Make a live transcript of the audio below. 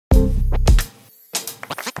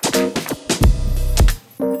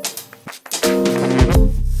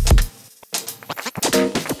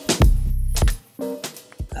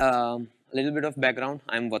A little bit of background.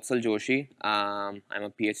 I'm Vatsal Joshi. I'm a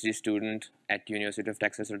PhD student at University of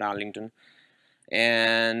Texas at Arlington.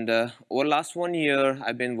 And over the last 1 year,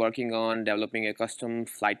 I've been working on developing a custom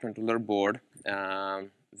flight controller board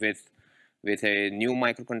with a new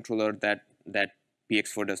microcontroller that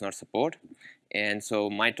PX4 does not support. And so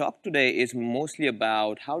my talk today is mostly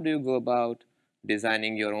about how do you go about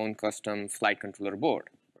designing your own custom flight controller board,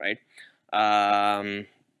 right?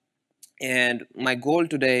 And my goal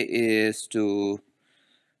today is to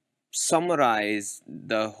summarize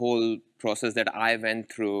the whole process that I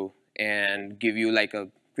went through and give you like a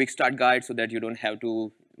quick start guide so that you don't have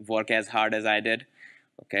to work as hard as I did.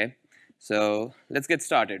 Okay, so let's get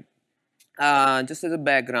started. Just as a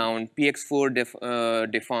background, PX4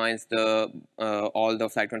 defines all the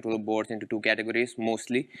flight controller boards into two categories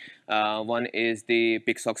mostly. One is the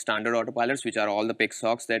PXOC standard autopilots, which are all the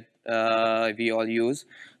PXOCs that we all use.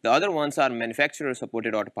 The other ones are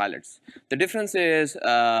manufacturer-supported autopilots. The difference is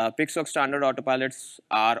PXOC standard autopilots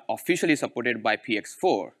are officially supported by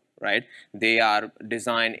PX4. Right? They are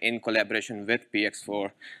designed in collaboration with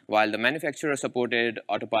PX4, while the manufacturer-supported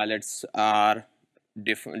autopilots are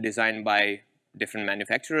designed by different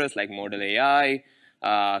manufacturers like Model AI,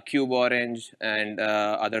 Cube Orange, and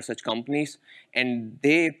other such companies, and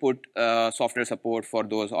they put software support for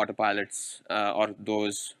those autopilots or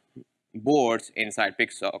those boards inside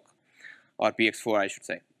PXOC or PX4, I should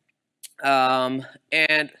say.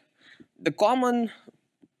 And the common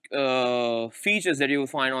features that you will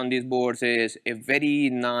find on these boards is a very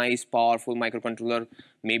nice, powerful microcontroller,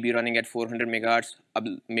 maybe running at 400 megahertz,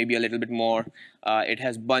 maybe a little bit more. It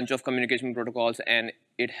has bunch of communication protocols, and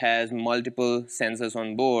it has multiple sensors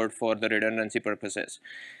on board for the redundancy purposes.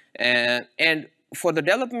 And for the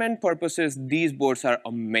development purposes, these boards are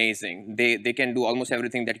amazing. They can do almost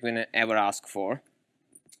everything that you can ever ask for.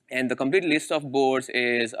 And the complete list of boards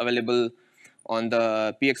is available on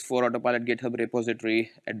the PX4 Autopilot GitHub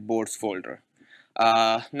repository at boards folder.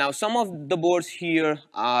 Now, some of the boards here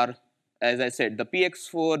are, as I said, the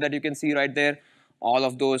PX4 that you can see right there. All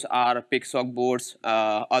of those are PXOC boards.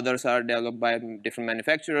 Others are developed by different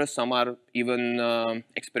manufacturers. Some are even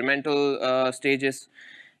experimental stages,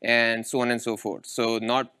 and so on and so forth. So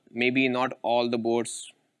maybe not all the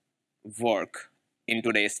boards work in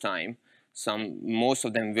today's time. Most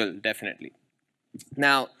of them will definitely.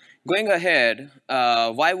 Now, going ahead,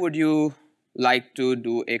 why would you like to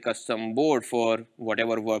do a custom board for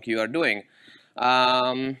whatever work you are doing?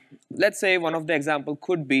 Let's say one of the example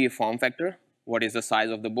could be form factor. What is the size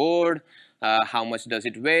of the board? How much does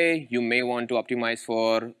it weigh? You may want to optimize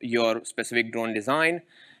for your specific drone design.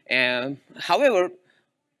 However,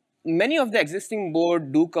 many of the existing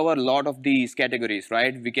board do cover a lot of these categories,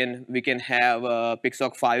 right? We can have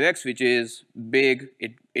PXOC 5X, which is big.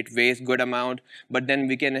 It weighs good amount, but then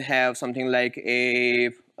we can have something like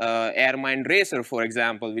a Airmind Racer, for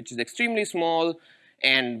example, which is extremely small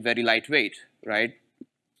and very lightweight, right?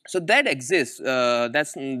 So that exists. So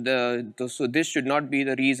this should not be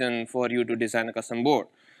the reason for you to design a custom board.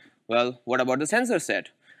 Well, what about the sensor set?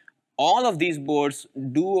 All of these boards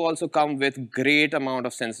do also come with great amount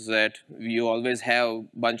of sensor set. You always have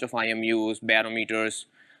bunch of IMUs, barometers.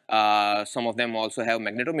 Some of them also have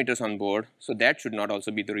magnetometers on board, so that should not also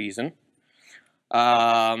be the reason.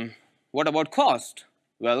 What about cost?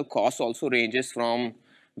 Well, cost also ranges from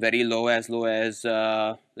very low as let's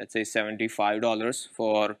say $75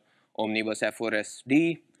 for Omnibus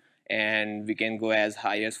F4SD, and we can go as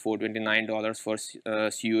high as $429 for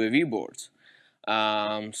CUAV boards.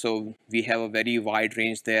 So we have a very wide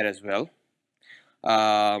range there as well.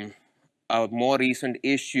 A more recent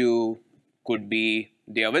issue could be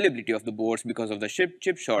the availability of the boards because of the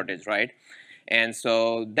chip shortage, right? And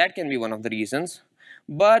so that can be one of the reasons.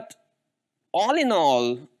 But all in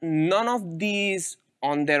all, none of these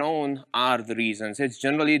on their own are the reasons. It's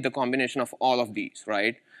generally the combination of all of these,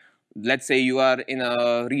 right? Let's say you are in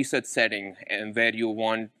a research setting and where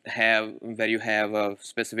you have a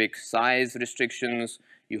specific size restrictions,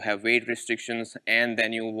 you have weight restrictions, and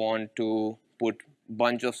then you want to put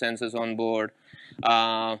bunch of sensors on board.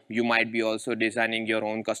 You might be also designing your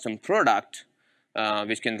own custom product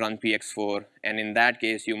which can run PX4, and in that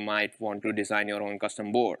case you might want to design your own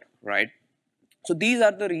custom board, right? So these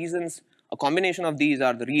are the reasons. A combination of these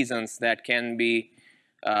are the reasons that can be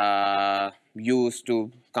used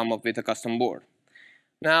to come up with a custom board.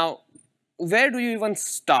 Now, where do you even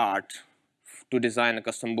start to design a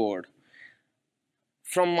custom board?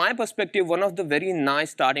 From my perspective, one of the very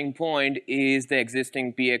nice starting point is the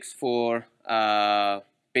existing PX4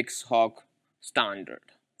 PXHawk standard.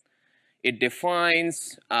 It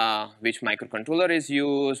defines which microcontroller is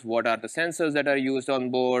used, what are the sensors that are used on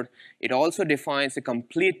board. It also defines a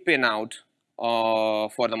complete pinout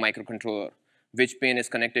for the microcontroller, which pin is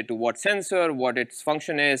connected to what sensor, what its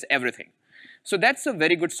function is, everything. So that's a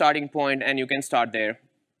very good starting point, and you can start there.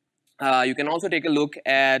 You can also take a look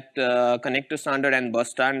at connector standard and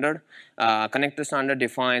bus standard. Connector standard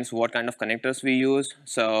defines what kind of connectors we use.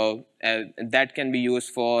 So that can be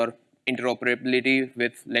used for interoperability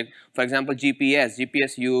with, like, for example, GPS.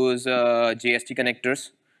 GPS use JST connectors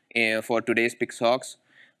for today's PixHawks,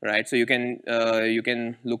 right? So you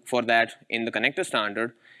can look for that in the connector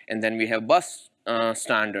standard. And then we have bus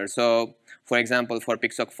standard. So for example, for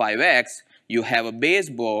PixHawk 5X, you have a base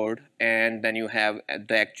board, and then you have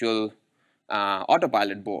the actual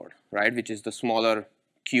Autopilot board, right, which is the smaller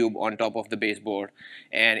cube on top of the base board.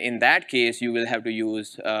 And in that case, you will have to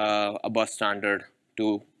use a bus standard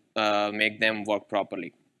to make them work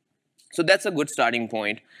properly. So that's a good starting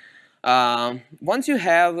point. Once you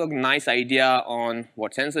have a nice idea on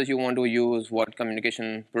what sensors you want to use, what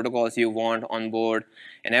communication protocols you want on board,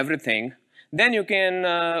 and everything, then you can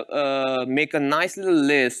make a nice little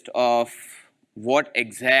list of what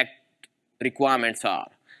exact requirements are.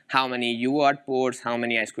 How many UART ports, how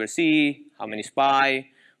many I2C, how many SPI,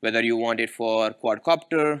 whether you want it for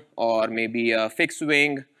quadcopter or maybe a fixed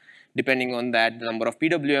wing. Depending on that, the number of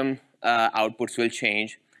PWM outputs will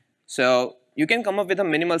change. So you can come up with a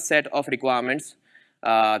minimal set of requirements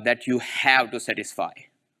that you have to satisfy.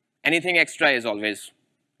 Anything extra is always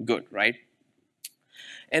good, right?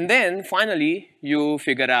 And then finally, you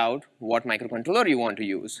figure out what microcontroller you want to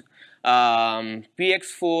use.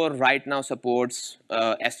 PX4 right now supports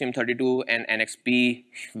STM32 and NXP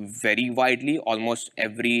very widely. Almost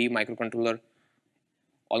every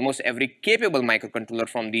capable microcontroller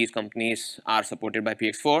from these companies are supported by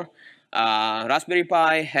PX4. Raspberry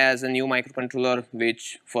Pi has a new microcontroller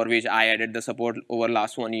for which I added the support over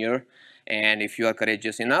last 1 year. And if you are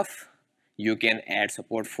courageous enough, you can add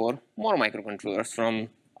support for more microcontrollers from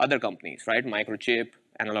other companies, right? Microchip,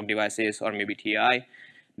 Analog Devices, or maybe TI.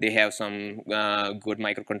 They have some good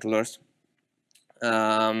microcontrollers.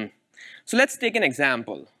 So let's take an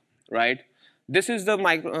example, right? This is the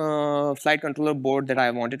flight controller board that I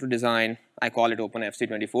wanted to design. I call it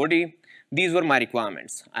OpenFC2040. These were my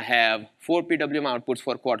requirements. I have 4 PWM outputs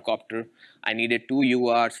for quadcopter. I needed 2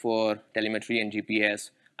 UARTs for telemetry and GPS.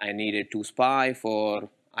 I needed 2 SPI for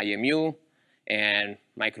IMU and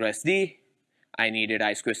micro SD. I needed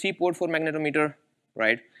I2C port for magnetometer,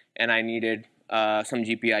 right? And I needed some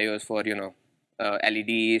GPIOs for,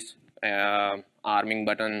 LEDs, arming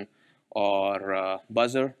button, or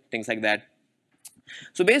buzzer, things like that.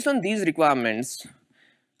 So based on these requirements,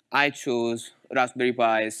 I chose Raspberry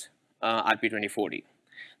Pi's RP2040.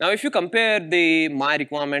 Now, if you compare my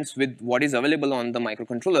requirements with what is available on the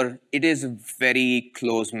microcontroller, it is a very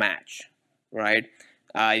close match, right?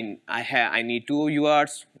 I need 2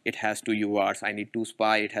 UARTs, it has 2 UARTs. I need 2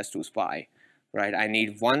 SPI, it has 2 SPI, right? I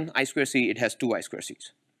need 1 I2C, it has 2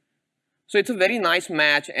 I2Cs. So it's a very nice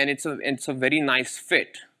match, and it's a very nice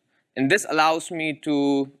fit. And this allows me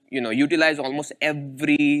to utilize almost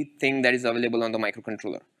everything that is available on the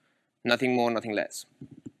microcontroller. Nothing more, nothing less.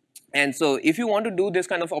 And so if you want to do this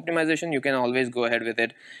kind of optimization, you can always go ahead with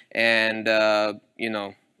it. And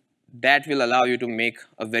that will allow you to make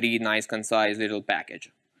a very nice, concise little package.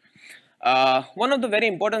 One of the very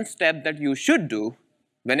important steps that you should do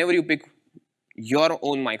whenever you pick your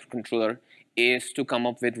own microcontroller is to come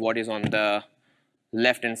up with what is on the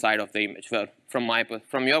left-hand side of the image. Well, from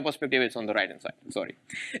your perspective, it's on the right-hand side. Sorry.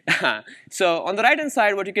 So on the right-hand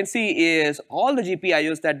side, what you can see is all the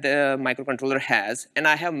GPIOs that the microcontroller has, and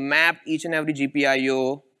I have mapped each and every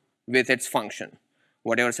GPIO with its function.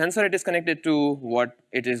 Whatever sensor it is connected to, what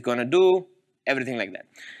it is going to do, everything like that.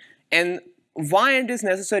 And why it is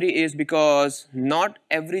necessary is because not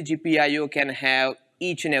every GPIO can have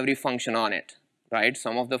each and every function on it, right?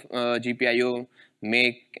 Some of the GPIO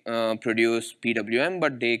may produce PWM,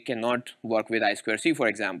 but they cannot work with I2C, for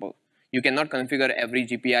example. You cannot configure every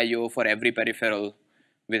GPIO for every peripheral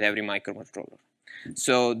with every microcontroller.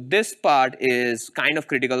 So this part is kind of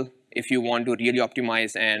critical if you want to really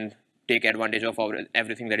optimize and take advantage of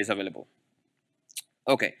everything that is available.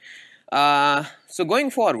 Okay, so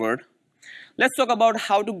going forward, let's talk about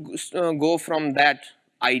how to go from that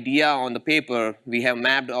idea on the paper. We have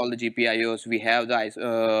mapped all the GPIOs, we have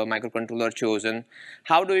the microcontroller chosen.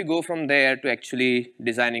 How do we go from there to actually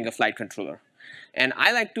designing a flight controller? And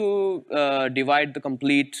I like to divide the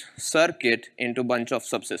complete circuit into a bunch of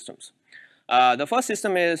subsystems. The first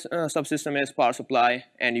subsystem is power supply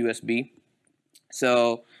and USB.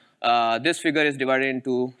 So This figure is divided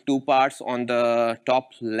into two parts. On the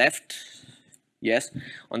top left, yes,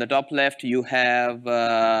 on the top left you have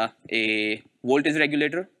a voltage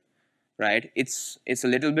regulator, right? It's a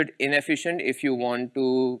little bit inefficient if you want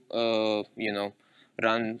to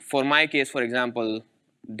run. For my case, for example,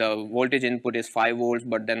 the voltage input is 5 volts,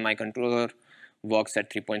 but then my controller works at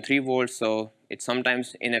 3.3 volts, so it's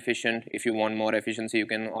sometimes inefficient. If you want more efficiency, you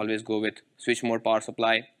can always go with switch mode power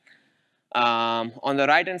supply. On the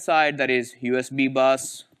right hand side, there is USB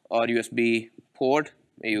bus or USB port.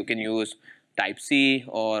 You can use Type C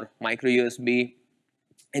or micro USB.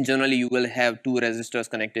 And generally, you will have two resistors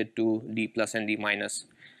connected to D plus and D minus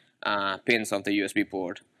pins of the USB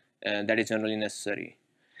port. That is generally necessary.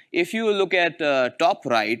 If you look at top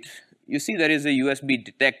right, you see there is a USB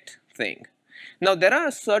detect thing. Now, there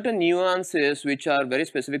are certain nuances which are very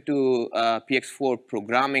specific to PX4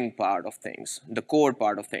 programming part of things, the code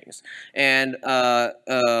part of things. And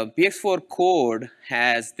PX4 code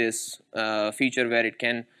has this feature where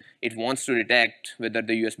it wants to detect whether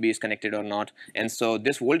the USB is connected or not. And so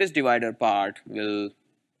this voltage divider part will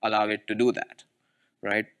allow it to do that,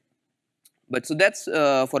 right? But so that's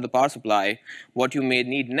for the power supply. What you may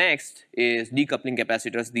need next is decoupling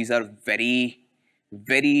capacitors. These are very,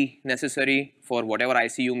 very necessary for whatever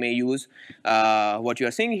IC you may use. What you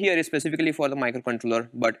are seeing here is specifically for the microcontroller,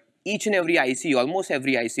 but each and every IC, almost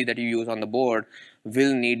every IC that you use on the board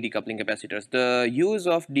will need decoupling capacitors. The use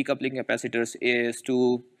of decoupling capacitors is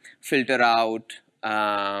to filter out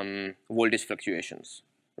voltage fluctuations,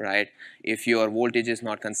 right? If your voltage is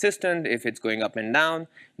not consistent, if it's going up and down,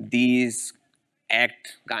 these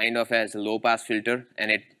act kind of as a low pass filter,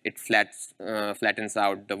 and it flattens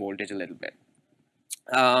out the voltage a little bit.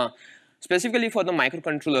 Specifically for the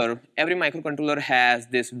microcontroller, every microcontroller has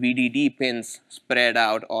this VDD pins spread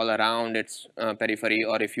out all around its periphery,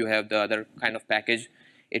 or if you have the other kind of package,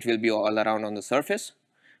 it will be all around on the surface,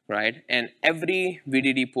 right? And every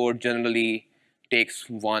VDD port generally takes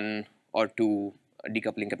 1 or 2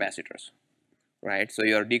 decoupling capacitors, right? So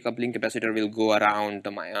your decoupling capacitor will go around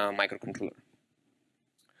the microcontroller.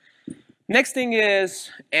 Next thing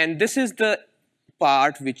is, and this is the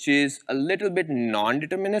part which is a little bit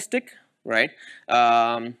non-deterministic, right?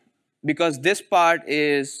 Because this part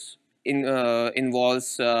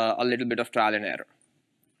involves a little bit of trial and error.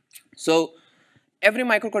 So every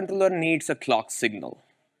microcontroller needs a clock signal.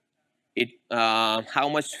 How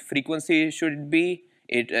much frequency should it be?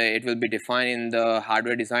 It will be defined in the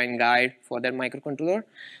hardware design guide for that microcontroller.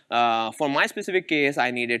 For my specific case,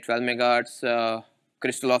 I needed 12 megahertz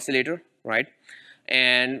crystal oscillator, right?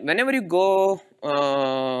 And whenever you go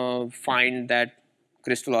find that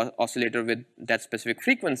crystal oscillator with that specific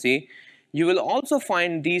frequency, you will also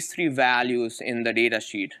find these 3 values in the data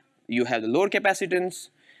sheet. You have the load capacitance,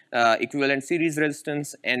 equivalent series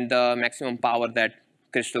resistance, and the maximum power that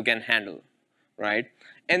crystal can handle, right?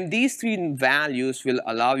 And these 3 values will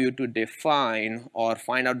allow you to define or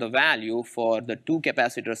find out the value for the 2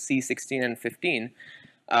 capacitors C16 and 15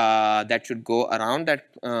 that should go around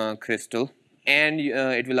that crystal. And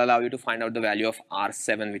it will allow you to find out the value of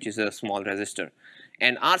R7, which is a small resistor.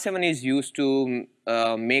 And R7 is used to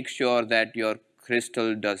make sure that your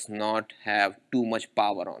crystal does not have too much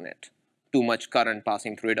power on it, too much current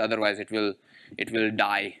passing through it. Otherwise, it will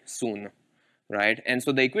die soon, right? And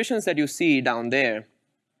so the equations that you see down there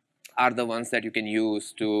are the ones that you can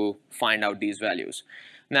use to find out these values.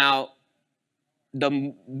 Now,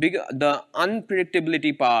 the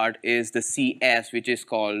unpredictability part is the CS, which is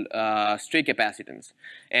called stray capacitance.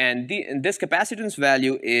 And this capacitance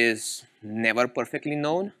value is never perfectly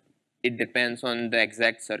known. It depends on the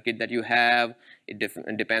exact circuit that you have. It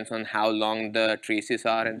depends on how long the traces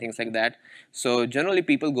are and things like that. So generally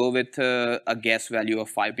people go with a guess value of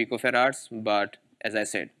 5 picofarads, but as I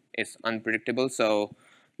said, it's unpredictable, so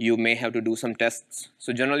you may have to do some tests.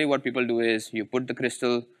 So generally what people do is you put the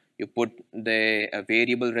crystal, you put a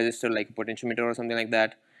variable resistor like a potentiometer or something like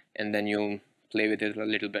that, and then you play with it a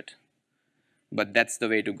little bit. But that's the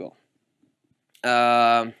way to go.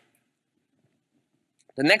 The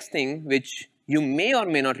next thing, which you may or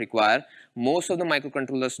may not require, most of the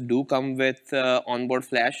microcontrollers do come with onboard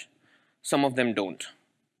flash. Some of them don't,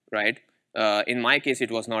 right? In my case,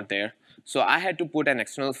 it was not there. So I had to put an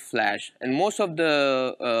external flash, and most of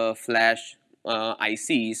the flash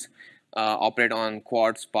ICs operate on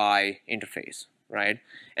quad SPI interface, right?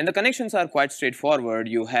 And the connections are quite straightforward.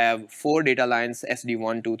 You have 4 data lines,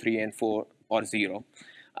 SD1, 2, 3, and 4 or 0.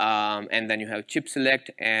 And then you have chip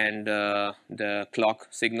select and the clock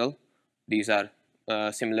signal. These are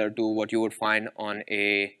similar to what you would find on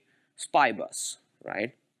a SPI bus,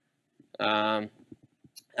 right?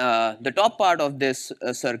 The top part of this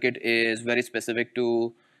circuit is very specific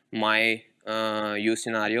to my use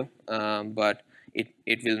scenario, but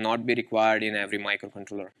it will not be required in every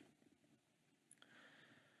microcontroller.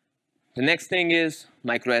 The next thing is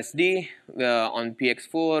micro SD. On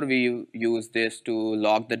PX4, we use this to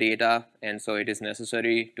log the data, and so it is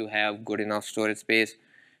necessary to have good enough storage space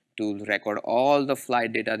to record all the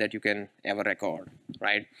flight data that you can ever record,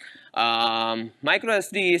 right? Micro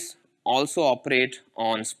SDs also operate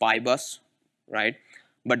on SPI bus, right?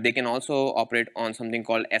 But they can also operate on something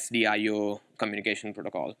called SDIO communication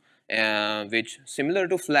protocol, which, similar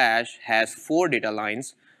to Flash, has 4 data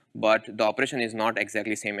lines, but the operation is not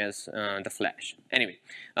exactly same as the Flash. Anyway,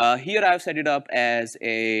 here I've set it up as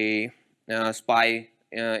a SPI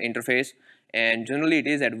interface, and generally it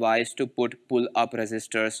is advised to put pull-up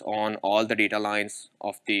resistors on all the data lines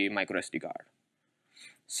of the micro SD card.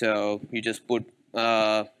 So you just put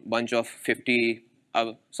a bunch of 50,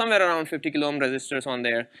 somewhere around 50 kilo ohm resistors on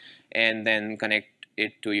there, and then connect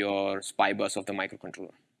it to your SPI bus of the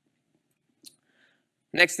microcontroller.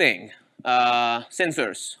 Next thing,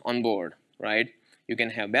 sensors on board, right? You can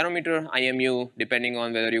have barometer, IMU, depending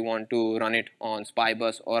on whether you want to run it on SPI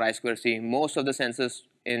bus or I2C. Most of the sensors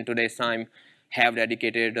in today's time have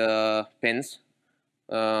dedicated pins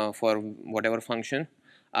for whatever function.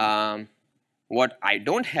 What I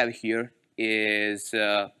don't have here is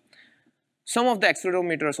some of the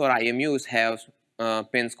accelerometers or IMUs have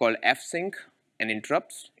pins called F-sync and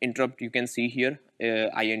interrupts. Interrupt you can see here,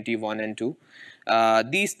 INT 1 and 2.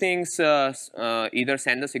 These things either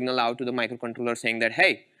send a signal out to the microcontroller saying that,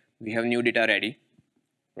 hey, we have new data ready,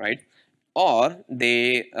 right? Or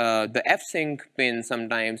they, the F-sync pin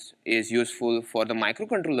sometimes is useful for the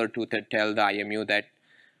microcontroller to tell the IMU that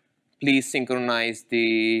please synchronize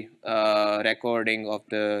the recording of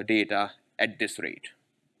the data at this rate,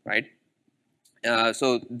 right?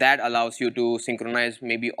 So that allows you to synchronize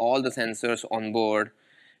maybe all the sensors on board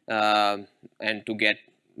and to get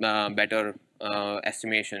better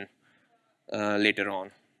estimation later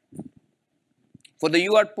on. For the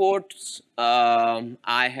UART ports,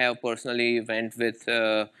 I have personally went with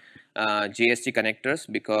JST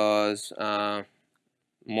connectors because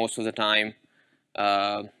most of the time,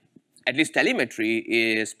 at least telemetry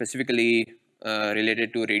is specifically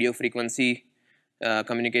related to radio frequency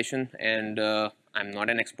communication, and I'm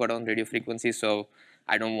not an expert on radio frequency, so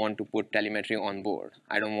I don't want to put telemetry on board.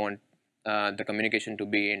 I don't want the communication to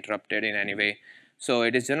be interrupted in any way. So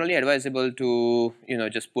it is generally advisable to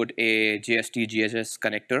just put a JST GHS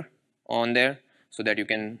connector on there so that you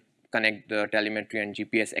can connect the telemetry and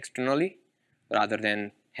GPS externally rather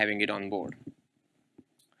than having it on board.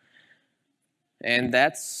 And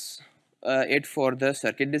that's it for the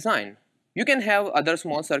circuit design. You can have other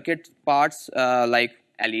small circuit parts like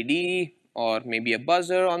LED or maybe a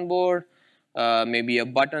buzzer on board, maybe a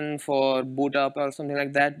button for boot up or something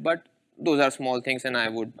like that, but those are small things and I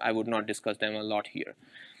would not discuss them a lot here.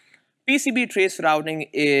 PCB trace routing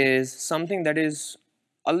is something that is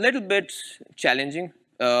a little bit challenging,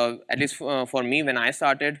 at least for me when I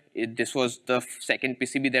started. This was the second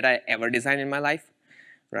PCB that I ever designed in my life,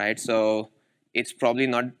 right? So it's probably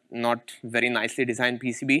not very nicely designed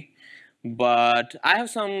PCB, but I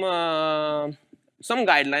have some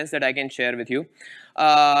guidelines that I can share with you.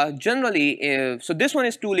 Generally, so this one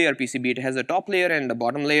is 2-layer PCB. It has a top layer and a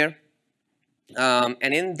bottom layer.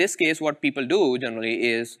 And in this case, what people do generally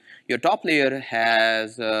is your top layer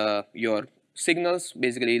has your signals,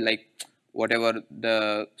 basically like whatever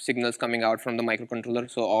the signals coming out from the microcontroller.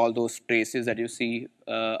 So all those traces that you see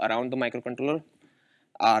around the microcontroller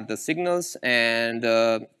are the signals, and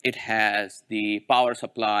it has the power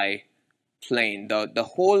supply plane. The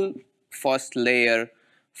whole first layer,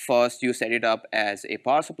 first you set it up as a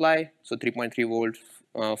power supply, so 3.3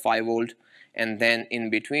 volt, 5 volt, and then in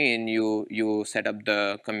between you set up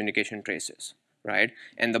the communication traces, right?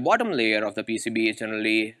 And the bottom layer of the PCB is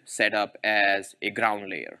generally set up as a ground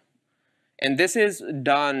layer. And this is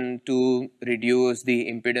done to reduce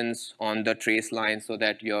the impedance on the trace line so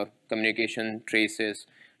that your communication traces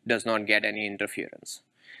does not get any interference.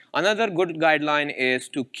 Another good guideline is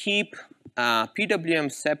to keep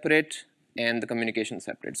PWM separate and the communication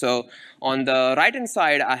separate. So on the right hand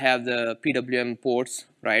side, I have the PWM ports,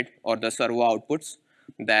 right, or the servo outputs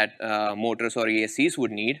that motors or ESCs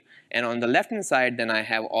would need. And on the left hand side, then I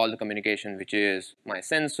have all the communication, which is my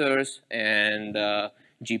sensors and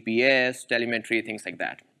GPS, telemetry, things like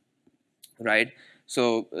that, right?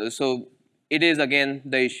 So it is again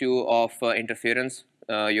the issue of interference.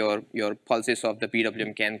 Your pulses of the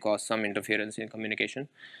PWM can cause some interference in communication.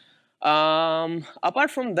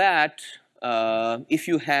 Apart from that, if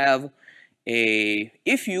you have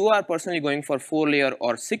If you are personally going for 4-layer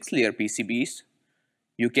or 6-layer PCBs,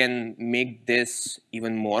 you can make this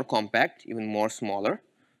even more compact, even more smaller,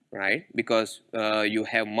 right? Because you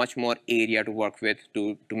have much more area to work with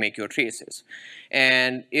to make your traces.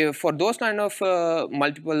 And if for those kind of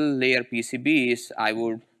multiple layer PCBs, I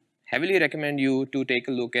would heavily recommend you to take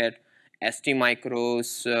a look at ST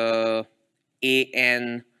Micro's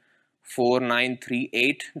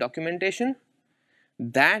AN4938 documentation.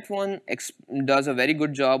 That one does a very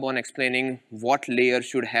good job on explaining what layer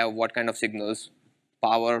should have what kind of signals,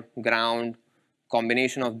 power, ground,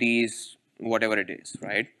 combination of these, whatever it is,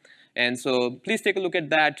 right? And so please take a look at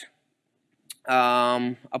that.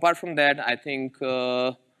 Apart from that, I think,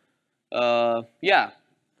 yeah,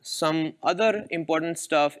 some other important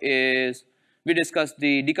stuff is we discussed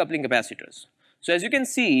the decoupling capacitors. So as you can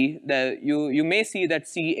see, you may see that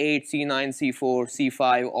C8, C9, C4,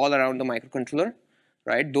 C5 all around the microcontroller,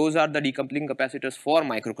 right? Those are the decoupling capacitors for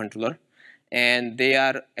microcontroller, and they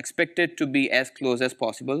are expected to be as close as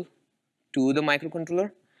possible to the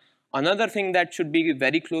microcontroller. Another thing that should be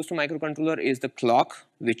very close to microcontroller is the clock,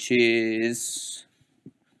 which is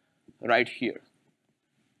right here.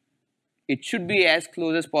 It should be as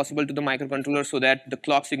close as possible to the microcontroller so that the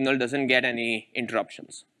clock signal doesn't get any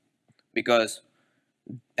interruptions, because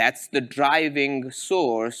that's the driving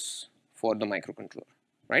source for the microcontroller,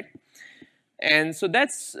 right? And so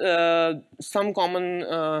that's some common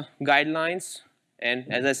guidelines. And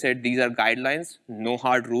as I said, these are guidelines, no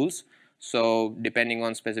hard rules. So depending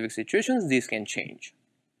on specific situations, these can change.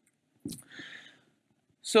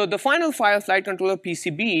 So the final flight controller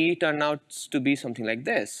PCB turned out to be something like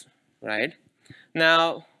this, right?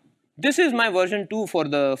 Now, this is my version 2 for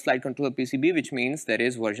the flight controller PCB, which means there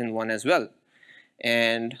is version 1 as well.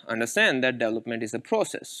 And understand that development is a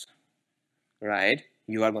process, right?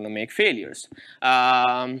 You are going to make failures.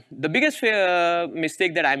 The biggest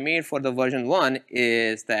mistake that I made for the version 1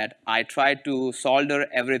 is that I tried to solder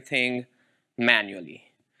everything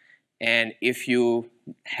manually. And if you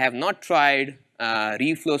have not tried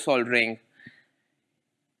reflow soldering,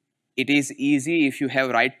 it is easy if you have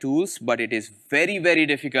right tools, but it is very, very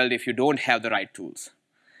difficult if you don't have the right tools.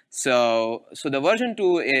 So the version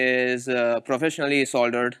 2 is professionally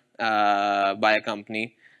soldered by a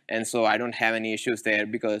company. And so I don't have any issues there,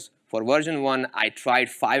 because for version 1, I tried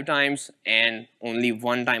 5 times and only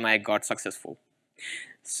 1 time I got successful.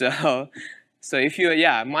 So if you,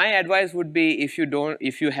 yeah, my advice would be, if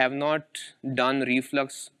you have not done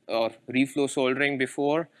reflux or reflow soldering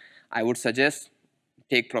before, I would suggest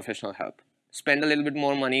take professional help. Spend a little bit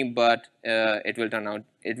more money, but it will turn out,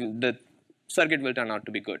 the circuit will turn out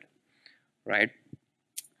to be good, right?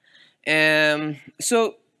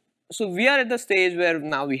 So we are at the stage where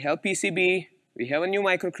now we have PCB, we have a new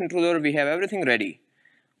microcontroller, we have everything ready.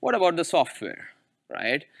 What about the software,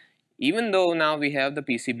 right? Even though now we have the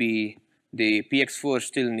PCB, the PX4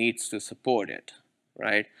 still needs to support it,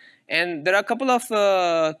 right? And there are a couple of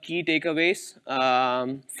key takeaways.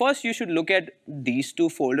 First, you should look at these 2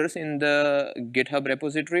 folders in the GitHub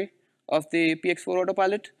repository of the PX4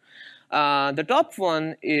 Autopilot. The top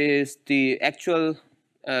one is the actual,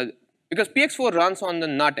 because PX4 runs on the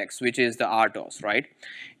Nuttx, which is the RTOS, right?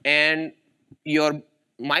 And your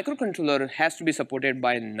microcontroller has to be supported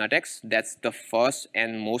by Nuttx. That's the first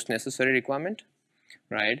and most necessary requirement,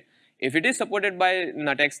 right? If it is supported by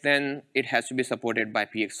Nuttx, then it has to be supported by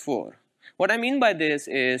PX4. What I mean by this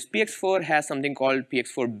is PX4 has something called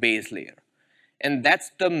PX4 base layer. And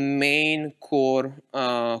that's the main core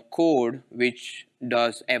code which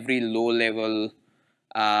does every low-level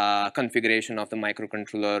configuration of the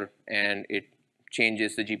microcontroller, and it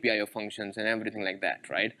changes the GPIO functions and everything like that,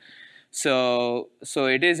 right? So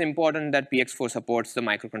it is important that PX4 supports the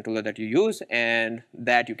microcontroller that you use, and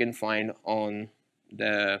that you can find on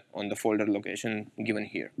the folder location given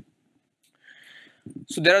here.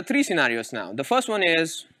 So there are 3 scenarios now. The first one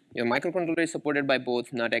is your microcontroller is supported by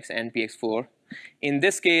both Nuttx and PX4. In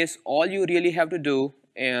this case, all you really have to do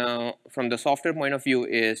from the software point of view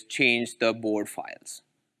is change the board files,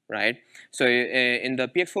 right? So in the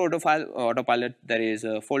PX4 Autopilot, there is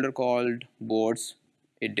a folder called boards.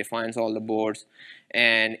 It defines all the boards.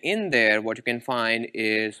 And in there, what you can find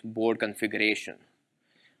is board configuration.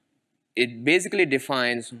 It basically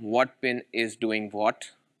defines what pin is doing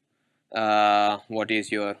what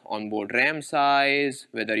is your onboard RAM size,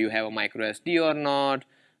 whether you have a micro SD or not,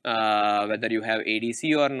 whether you have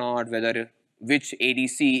ADC or not, which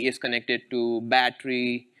ADC is connected to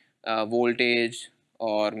battery voltage,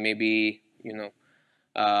 or maybe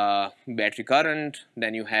battery current.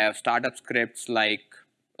 Then you have startup scripts like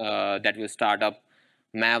that will start up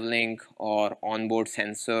Mavlink or onboard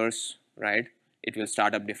sensors, right? It will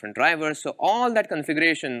start up different drivers. So all that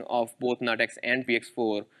configuration of both Nuttx and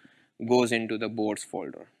PX4 goes into the boards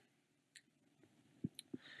folder.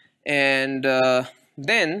 And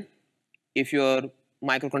then if your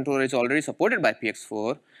microcontroller is already supported by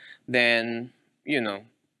PX4, then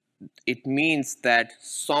it means that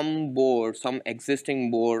some existing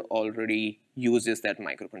board already uses that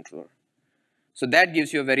microcontroller. So that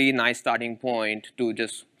gives you a very nice starting point to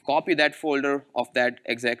just copy that folder of that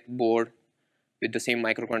exact board with the same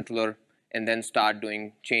microcontroller and then start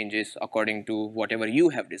doing changes according to whatever you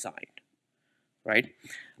have designed, right?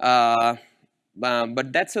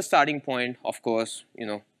 But that's a starting point. Of course,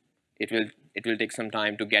 it will take some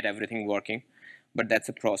time to get everything working, but that's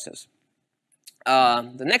a process.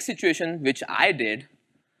 The next situation, which I did,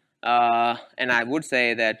 and I would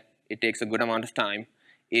say that it takes a good amount of time,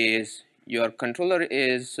 is your controller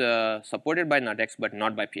is supported by Nuttx but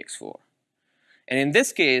not by PX4. And in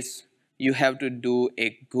this case, you have to do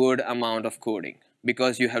a good amount of coding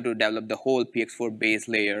because you have to develop the whole PX4 base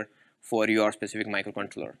layer for your specific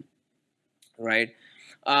microcontroller, right?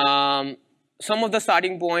 Some of the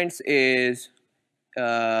starting points is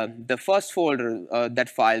the first folder, that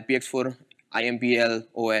file, PX4 IMPL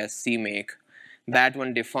OS CMake, that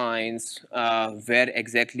one defines where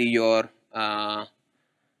exactly your, how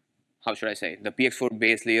should I say, the PX4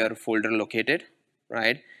 base layer folder located,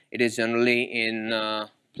 right? It is generally in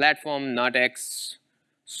platform, Nuttx,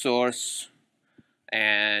 source,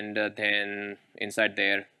 and then inside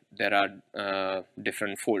there are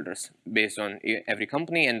different folders based on every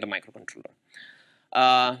company and the microcontroller.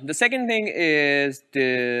 The second thing is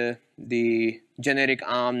the generic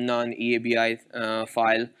ARM non-EABI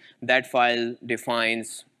file. That file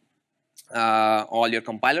defines all your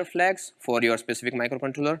compiler flags for your specific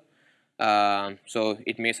microcontroller. So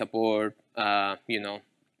it may support,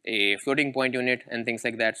 a floating point unit and things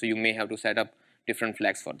like that. So you may have to set up different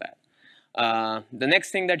flags for that. The next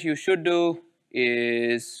thing that you should do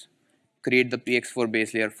is create the PX4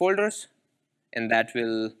 base layer folders, and that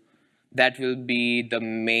will be the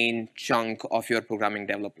main chunk of your programming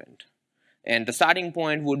development. And the starting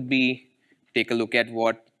point would be take a look at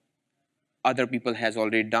what other people has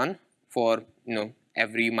already done for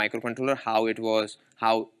every microcontroller,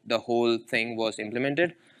 how the whole thing was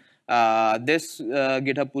implemented. This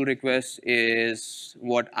GitHub pull request is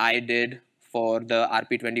what I did for the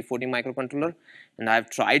RP2040 microcontroller, and I've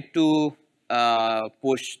tried to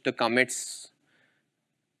push the commits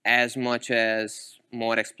as much as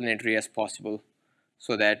more explanatory as possible,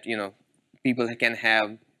 so that people can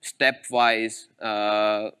have stepwise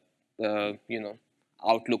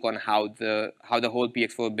outlook on how the whole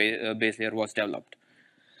PX4 base layer was developed.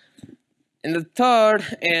 And the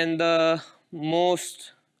third and the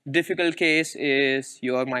most difficult case is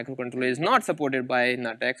your microcontroller is not supported by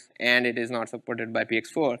Nuttx and it is not supported by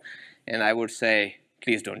PX4, and I would say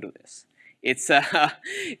please don't do this. It's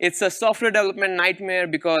a software development nightmare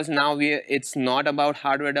because now it's not about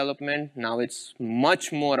hardware development. Now it's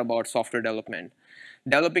much more about software development.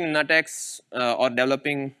 Developing Nuttx or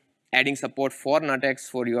adding support for Nuttx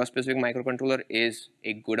for your specific microcontroller is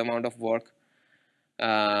a good amount of work,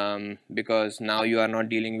 because now you are not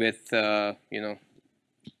dealing with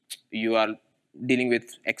you are dealing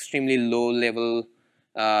with extremely low level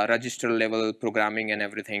register level programming and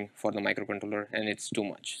everything for the microcontroller, and it's too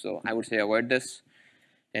much. So I would say avoid this.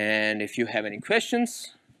 And if you have any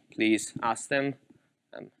questions, please ask them.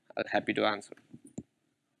 I'm happy to answer.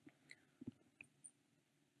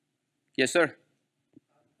 Yes, sir.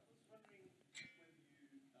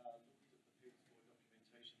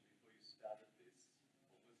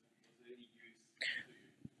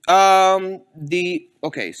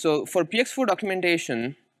 Okay, so for PX4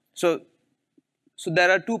 documentation, so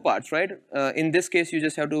there are two parts, right? In this case, you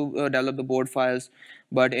just have to develop the board files,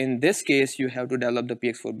 but in this case, you have to develop the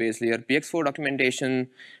PX4 base layer. PX4 documentation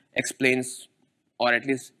explains, or at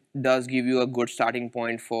least does give you a good starting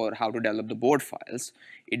point for how to develop the board files.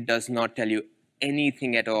 It does not tell you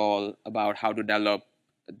anything at all about how to develop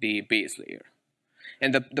the base layer.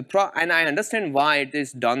 And and I understand why it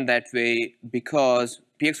is done that way, because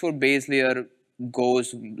PX4 base layer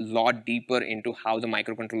goes a lot deeper into how the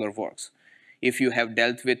microcontroller works. If you have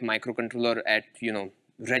dealt with microcontroller at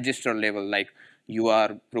register level, like you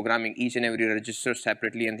are programming each and every register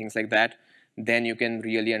separately and things like that, then you can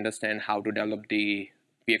really understand how to develop the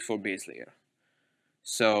PX4 base layer.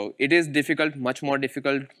 So it is difficult, much more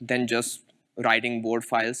difficult than just writing board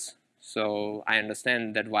files. So I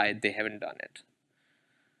understand that why they haven't done it.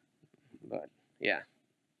 But yeah,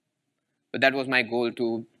 but that was my goal,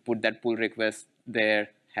 to put that pull request there,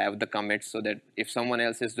 have the commits, so that if someone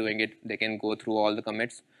else is doing it, they can go through all the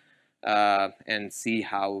commits. and see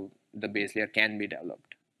how the base layer can be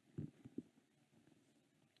developed.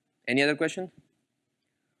 Any other question?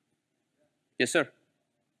 Yes, sir.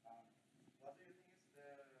 What do you think is the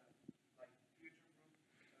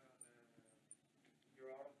future-proof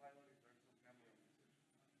your autopilot in terms of memory usage?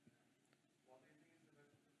 What do you think is the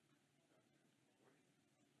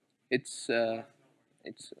best?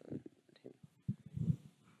 It's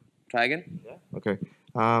try again. Yeah. Okay.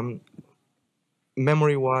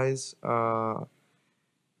 Memory-wise,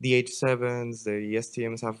 the H7s, the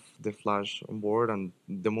STMs have the flash on board, and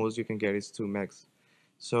the most you can get is 2 megs.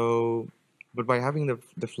 So, but by having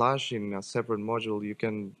the flash in a separate module, you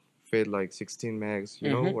can fit like 16 megs,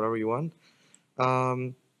 whatever you want.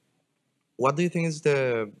 What do you think is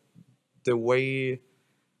the way?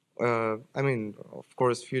 I mean, of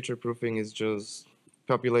course, future proofing is just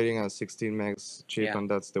populating a 16 megs chip, Yeah. and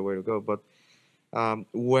that's the way to go. But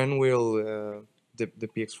when will the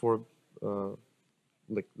PX4,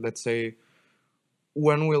 let's say,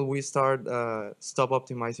 when will we stop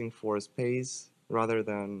optimizing for space rather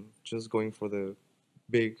than just going for the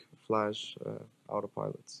big flash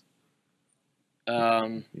autopilots?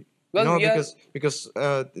 Well, we are. Because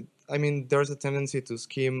I mean, there's a tendency to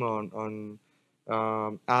skim on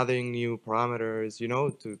adding new parameters,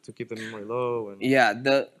 to keep the memory low and Yeah.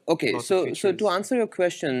 Okay. lots of So to features. answer your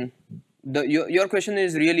question, your question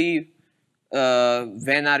is really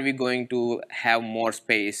when are we going to have more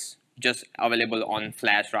space just available on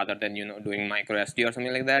flash rather than doing micro SD or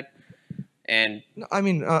something like that? And No, I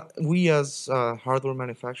mean, we as hardware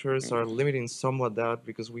manufacturers are limiting somewhat that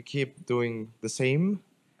because we keep doing the same.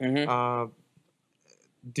 Uh,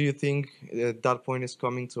 do you think that point is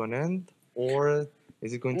coming to an end, or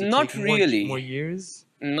is it going to not take more really, years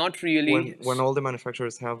not really. when all the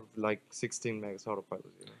manufacturers have like 16 megs autopilot?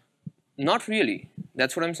 Not really.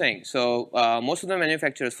 That's what I'm saying. So most of the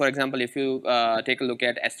manufacturers, for example, if you take a look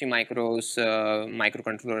at ST Micro's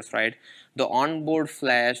microcontrollers, right? The onboard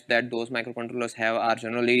flash that those microcontrollers have are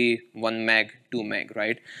generally 1 meg, 2 meg,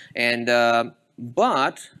 right? And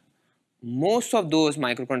but most of those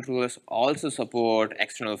microcontrollers also support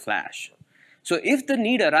external flash. So if the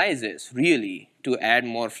need arises really to add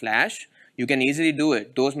more flash, you can easily do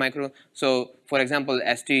it. So for example,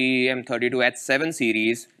 STM32H7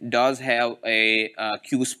 series does have a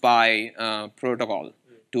QSPI protocol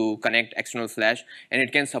to connect external flash, and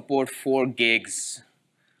it can support 4 gigs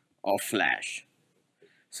of flash.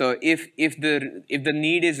 So if the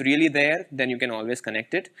need is really there, then you can always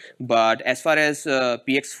connect it. But as far as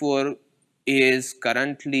PX4 is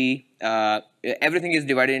currently, everything is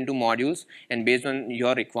divided into modules, and based on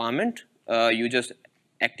your requirement, you just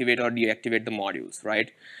activate or deactivate the modules,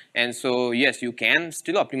 right? And so yes, you can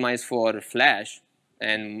still optimize for flash,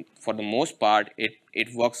 and for the most part,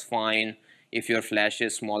 it works fine if your flash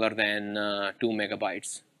is smaller than 2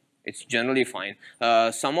 megabytes. It's generally fine.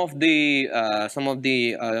 Some of the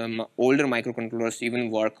older microcontrollers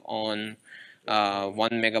even work on 1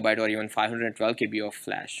 megabyte or even 512 KB of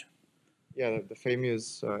flash. Yeah, the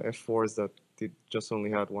famous F4s that just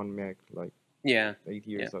only had 1 meg like Yeah, 8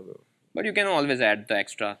 years ago. but you can always add the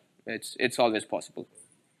extra. It's always possible.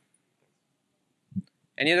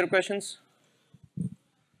 Any other questions?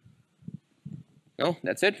 No,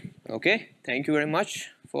 that's it. Okay, thank you very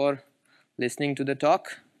much for listening to the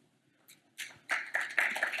talk.